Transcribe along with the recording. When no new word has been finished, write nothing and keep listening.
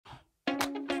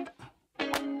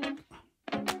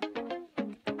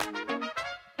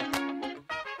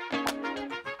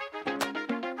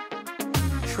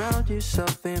Shroud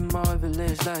yourself in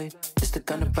marvelous light. It's the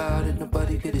kind of power that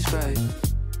nobody could describe.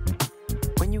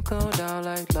 When you come down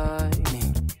like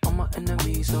lightning, all my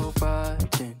enemies so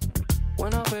frightened.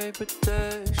 When I pray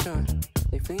protection,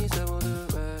 they flee in several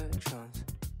directions.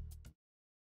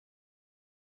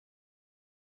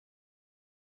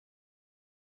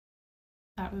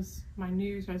 That was my New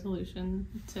Year's resolution,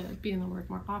 to be in the Word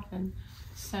more often.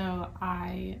 So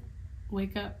I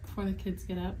wake up before the kids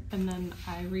get up, and then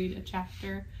I read a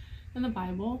chapter in the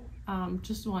Bible,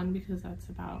 just one, because that's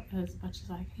about as much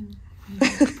as I can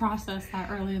process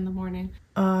that early in the morning.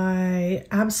 I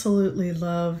absolutely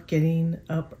love getting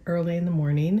up early in the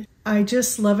morning. I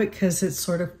just love it because it's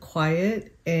sort of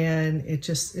quiet and it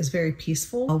just is very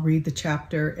peaceful. I'll read the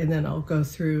chapter and then I'll go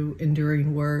through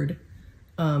Enduring Word,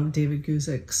 David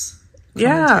Guzik's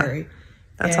commentary. Yeah,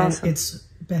 that's and awesome. It's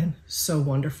been so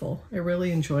wonderful. I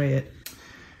really enjoy it.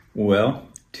 Well,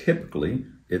 typically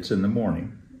it's in the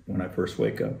morning when I first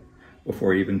wake up.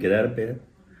 Before I even get out of bed,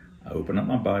 I open up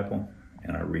my Bible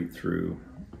and I read through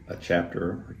a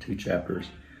chapter or 2 chapters,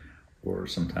 or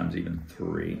sometimes even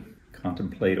 3.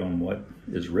 Contemplate on what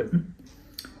is written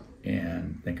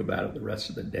and think about it the rest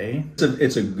of the day.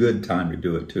 It's a good time to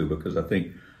do it too, because I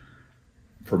think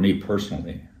for me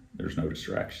personally, there's no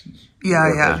distractions.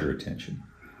 Yeah, It has your attention.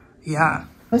 Yeah.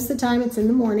 Most of the time it's in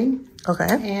the morning. Okay.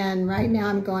 And right now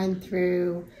I'm going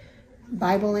through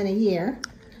Bible in a Year.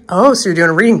 Oh, so you're doing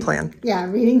a reading plan. Yeah,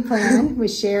 reading plan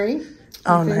with Sherry.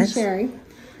 Oh, my friend nice. Sherry.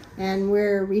 And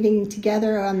we're reading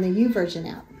together on the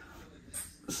YouVersion app.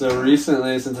 So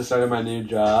recently, since I started my new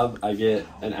job, I get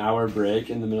an hour break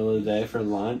in the middle of the day for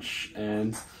lunch,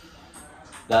 and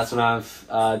that's when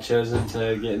I've chosen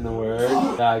to get in the Word.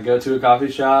 Go to a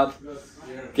coffee shop,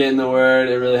 get in the Word.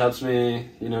 It really helps me,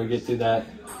 get through that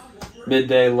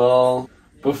midday lull.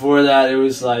 Before that, it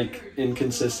was like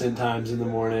inconsistent times in the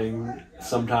morning,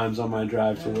 sometimes on my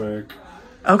drive to work.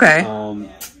 Okay.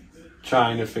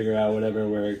 Trying to figure out whatever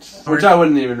works, which I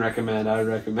wouldn't even recommend. I would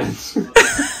recommend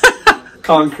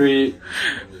concrete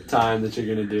time that you're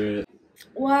going to do it.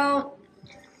 Well,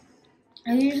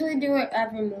 I usually do it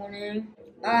every morning.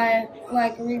 I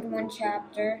read one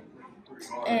chapter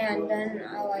and then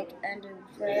I end in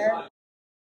prayer.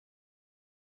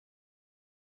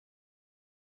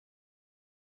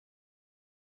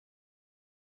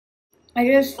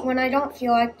 When I don't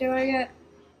feel like doing it,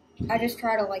 I just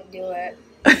try to do it.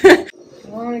 I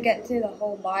want to get through the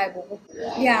whole Bible.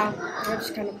 Yeah, I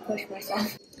just kind of push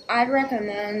myself. I'd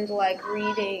recommend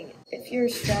reading, if you're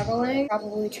struggling,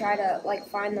 probably try to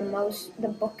find the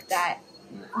book that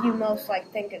you most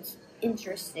think is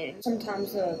interesting.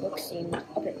 Sometimes the books seem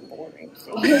a bit boring.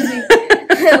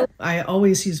 I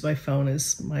always use my phone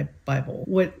as my Bible.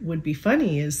 What would be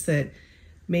funny is that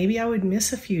maybe I would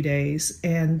miss a few days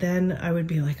and then I would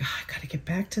be like, oh, I got to get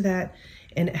back to that.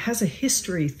 And it has a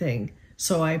history thing.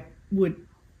 So I would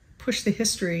push the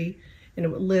history and it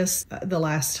would list the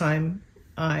last time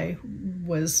I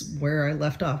was where I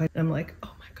left off. I'm like,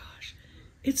 oh my gosh,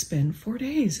 it's been 4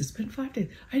 days. It's been 5 days.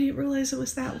 I didn't realize it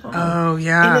was that long. Oh,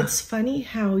 yeah. And it's funny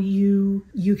how you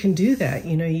can do that.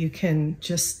 You can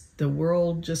the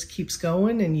world just keeps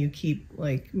going and you keep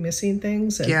missing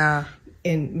things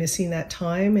and missing that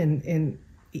time. And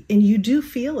you do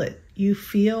feel it. You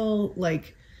feel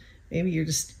like maybe you're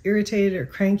just irritated or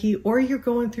cranky, or you're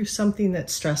going through something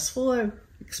that's stressful. I've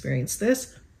experienced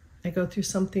this. I go through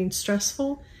something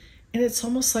stressful and it's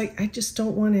almost like I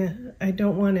don't want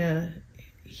to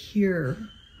hear,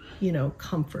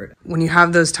 comfort. When you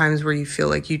have those times where you feel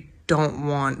like you don't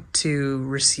want to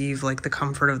receive the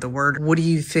comfort of the Word, what do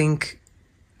you think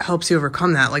helps you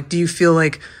overcome that? Do you feel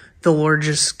like the Lord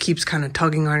just keeps kind of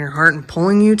tugging on your heart and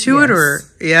pulling you to it, or?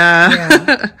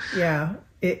 Yeah.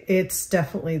 It's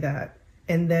definitely that.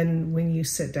 And then when you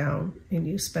sit down and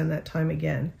you spend that time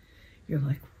again, you're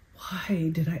like, why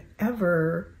did I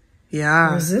ever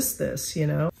resist this,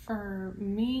 For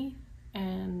me,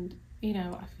 and,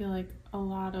 I feel like a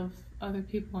lot of other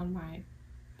people in my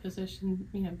position,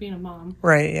 being a mom.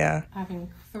 Right, yeah. Having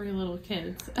 3 little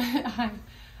kids,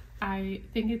 I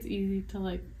think it's easy to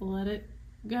let it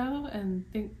go and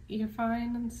think you're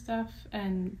fine and stuff,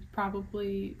 and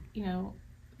probably,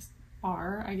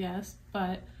 are, I guess,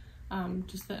 but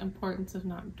just the importance of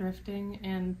not drifting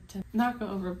and to not go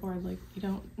overboard. You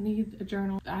don't need a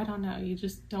journal. I don't know, you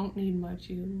just don't need much.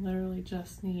 You literally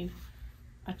just need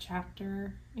a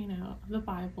chapter, of the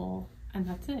Bible, and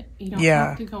that's it. You don't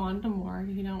have to go on to more.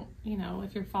 You don't,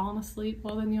 if you're falling asleep,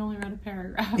 well, then you only read a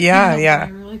paragraph. Yeah. But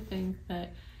I really think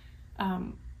that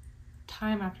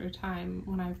time after time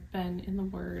when I've been in the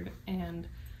Word, and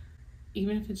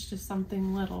even if it's just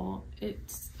something little,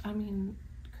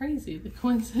 crazy, the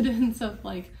coincidence of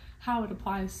like how it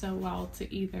applies so well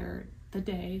to either the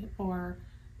day or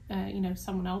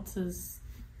someone else's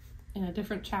in a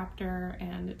different chapter,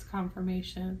 and it's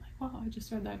confirmation like, wow, I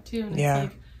just read that too. And it's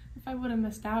like, if I would have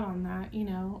missed out on that,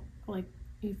 like,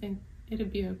 you think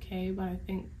it'd be okay, but I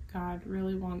think God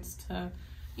really wants to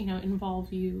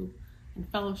involve you in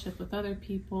fellowship with other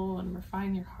people and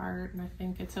refine your heart. And I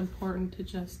think it's important to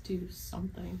just do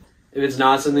something. If it's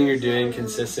not something you're doing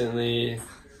consistently,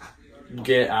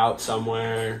 get out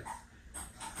somewhere,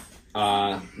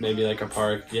 maybe like a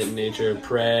park, get in nature,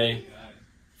 pray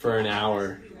for an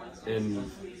hour and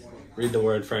read the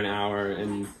word for an hour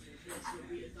and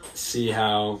see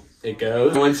how it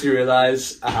goes. Once you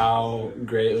realize how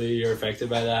greatly you're affected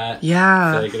by that,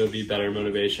 I feel like it'll be better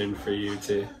motivation for you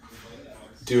to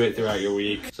do it throughout your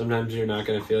week. Sometimes you're not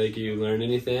going to feel like you learned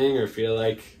anything or feel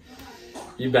like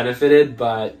you benefited,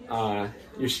 but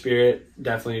your spirit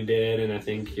definitely did, and I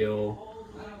think you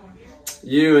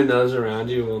and those around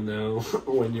you will know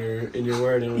when you're in your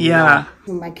word and when you're not.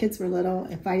 When my kids were little,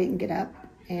 if I didn't get up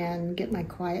and get my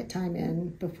quiet time in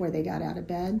before they got out of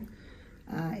bed,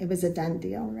 it was a done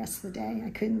deal the rest of the day. I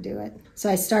couldn't do it. So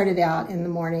I started out in the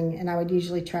morning, and I would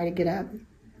usually try to get up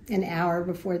an hour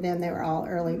before then. They were all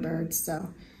early birds,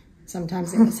 so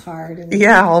sometimes it was hard. And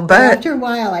I'll bet. After a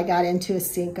while, I got into a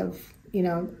sync of,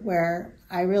 where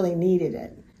I really needed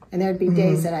it. And there'd be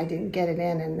days that I didn't get it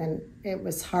in, and then it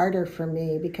was harder for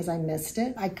me because I missed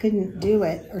it. I couldn't do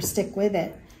it or stick with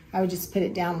it. I would just put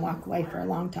it down and walk away for a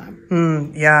long time.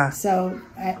 So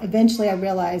eventually I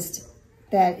realized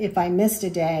that if I missed a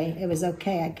day, it was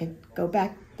okay. I could go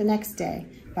back the next day.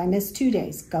 If I missed 2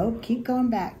 days, keep going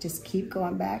back. Just keep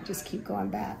going back. Just keep going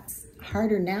back. It's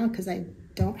harder now because I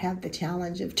don't have the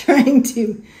challenge of trying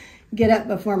to get up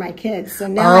before my kids. So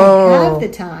now I have the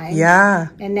time.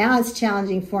 And now it's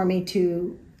challenging for me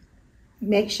to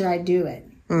make sure I do it.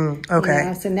 So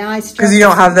now I struggle. Because you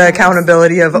don't have the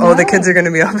accountability of, the kids are going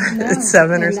to be up at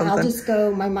 7 or something. I'll just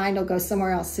my mind will go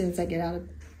somewhere else as soon as I get out of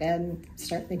bed and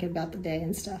start thinking about the day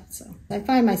and stuff. So I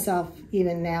find myself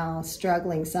even now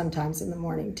struggling sometimes in the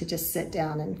morning to just sit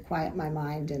down and quiet my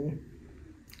mind and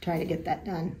try to get that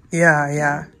done.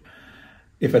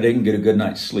 If I didn't get a good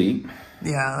night's sleep,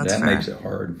 that's that makes it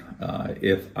hard.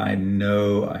 If I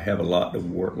know I have a lot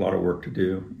of work to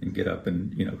do and get up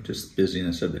and, just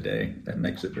busyness of the day, that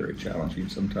makes it very challenging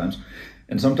sometimes.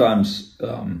 And sometimes,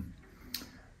 I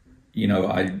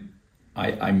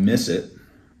miss it,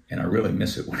 and I really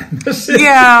miss it when I miss it.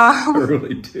 I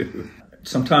really do.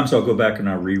 Sometimes I'll go back and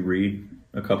I'll reread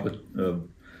a couple of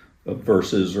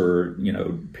verses or,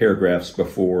 paragraphs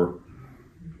before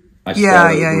I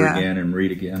start over again and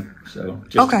read again. So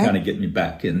just to kind of get me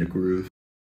back in the groove.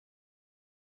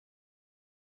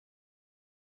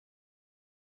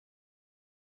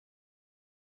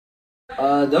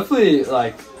 Definitely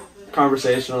like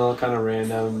conversational, kind of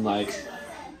random, like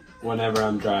whenever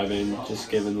I'm driving,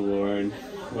 just giving the Lord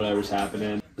whatever's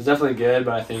happening. It's definitely good,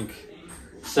 but I think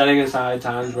setting aside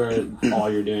times where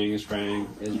all you're doing is praying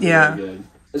is really good.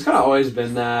 It's kind of always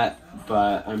been that,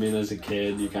 but I mean, as a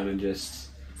kid, you kind of just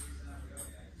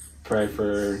pray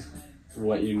for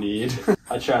what you need.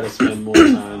 I try to spend more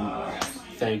time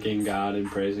thanking God and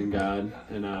praising God.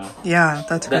 And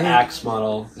that's great. The ACTS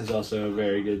model is also a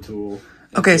very good tool.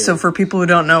 Okay, so for people who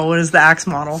don't know, what is the ACTS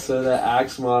model? So the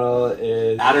ACTS model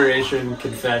is adoration,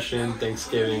 confession,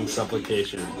 thanksgiving,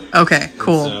 supplication. Okay,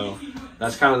 cool. And so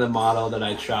that's kind of the model that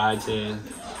I try to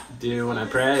do when I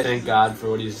pray. Thank God for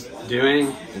what he's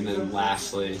doing. And then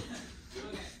lastly,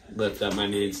 lift up my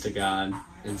needs to God.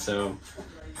 And so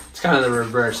it's kind of the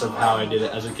reverse of how I did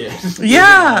it as a kid. So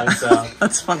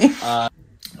that's funny. I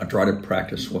try to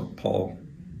practice what Paul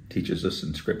teaches us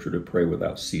in Scripture, to pray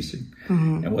without ceasing.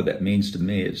 And what that means to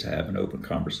me is have an open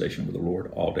conversation with the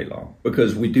Lord all day long,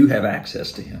 because we do have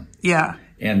access to him.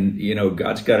 And,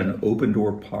 God's got an open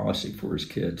door policy for his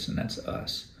kids, and that's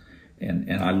us.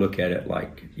 And I look at it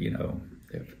like,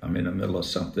 if I'm in the middle of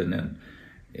something and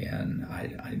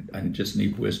I just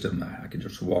need wisdom, I can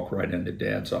just walk right into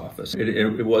Dad's office.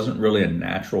 It wasn't really a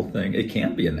natural thing. It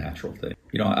can be a natural thing.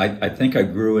 I think I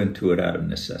grew into it out of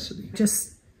necessity.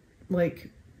 Just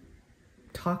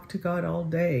talk to God all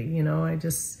day.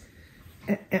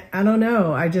 I don't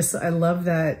know. I love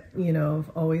that,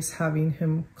 of always having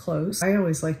him close. I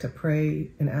always like to pray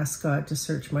and ask God to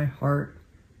search my heart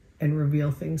and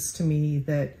reveal things to me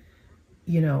that,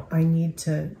 I need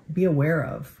to be aware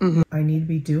of. I need to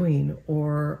be doing,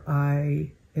 or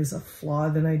is a flaw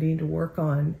that I need to work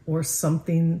on, or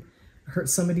something hurt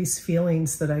somebody's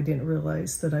feelings that I didn't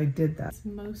realize that I did that. It's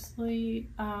mostly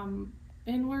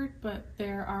inward, but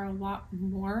there are a lot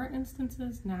more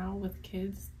instances now with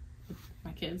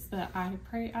my kids, that I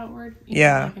pray outward. You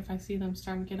know, like if I see them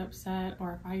starting to get upset,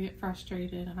 or if I get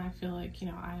frustrated and I feel like,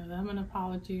 I owe them an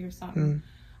apology or something,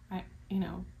 I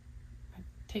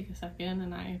take a second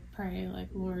and I pray, like,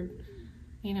 Lord,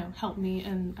 help me.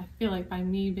 And I feel like by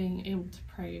me being able to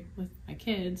pray with my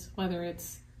kids, whether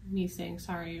it's me saying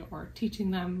sorry or teaching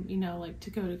them, like to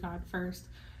go to God first,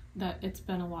 that it's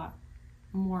been a lot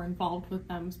more involved with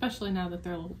them, especially now that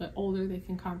they're a little bit older, they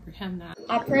can comprehend that.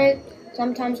 I pray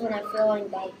sometimes when I'm feeling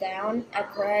like down. I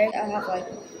pray. I have like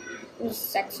these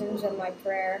sections of my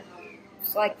prayer.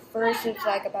 It's like first it's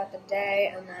like about the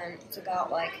day, and then it's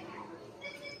about like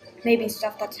maybe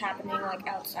stuff that's happening like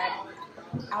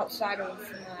outside of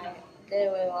my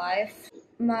daily life.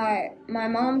 My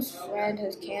mom's friend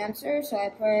has cancer, so I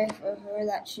pray for her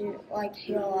that she like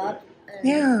heal up.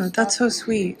 Yeah, that's so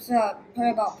sweet. So I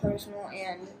pray about personal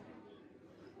and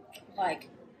like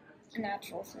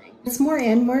natural things. It's more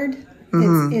inward.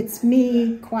 It's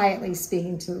me quietly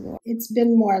speaking to the Lord. It's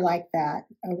been more like that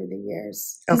over the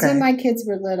years. Because when my kids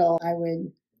were little, I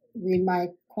would read my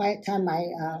quiet time,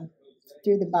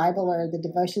 through the Bible or the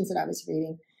devotions that I was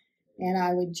reading, and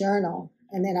I would journal,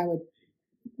 and then I would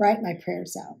write my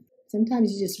prayers out.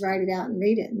 Sometimes you just write it out and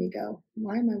read it, and you go,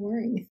 why am I worrying?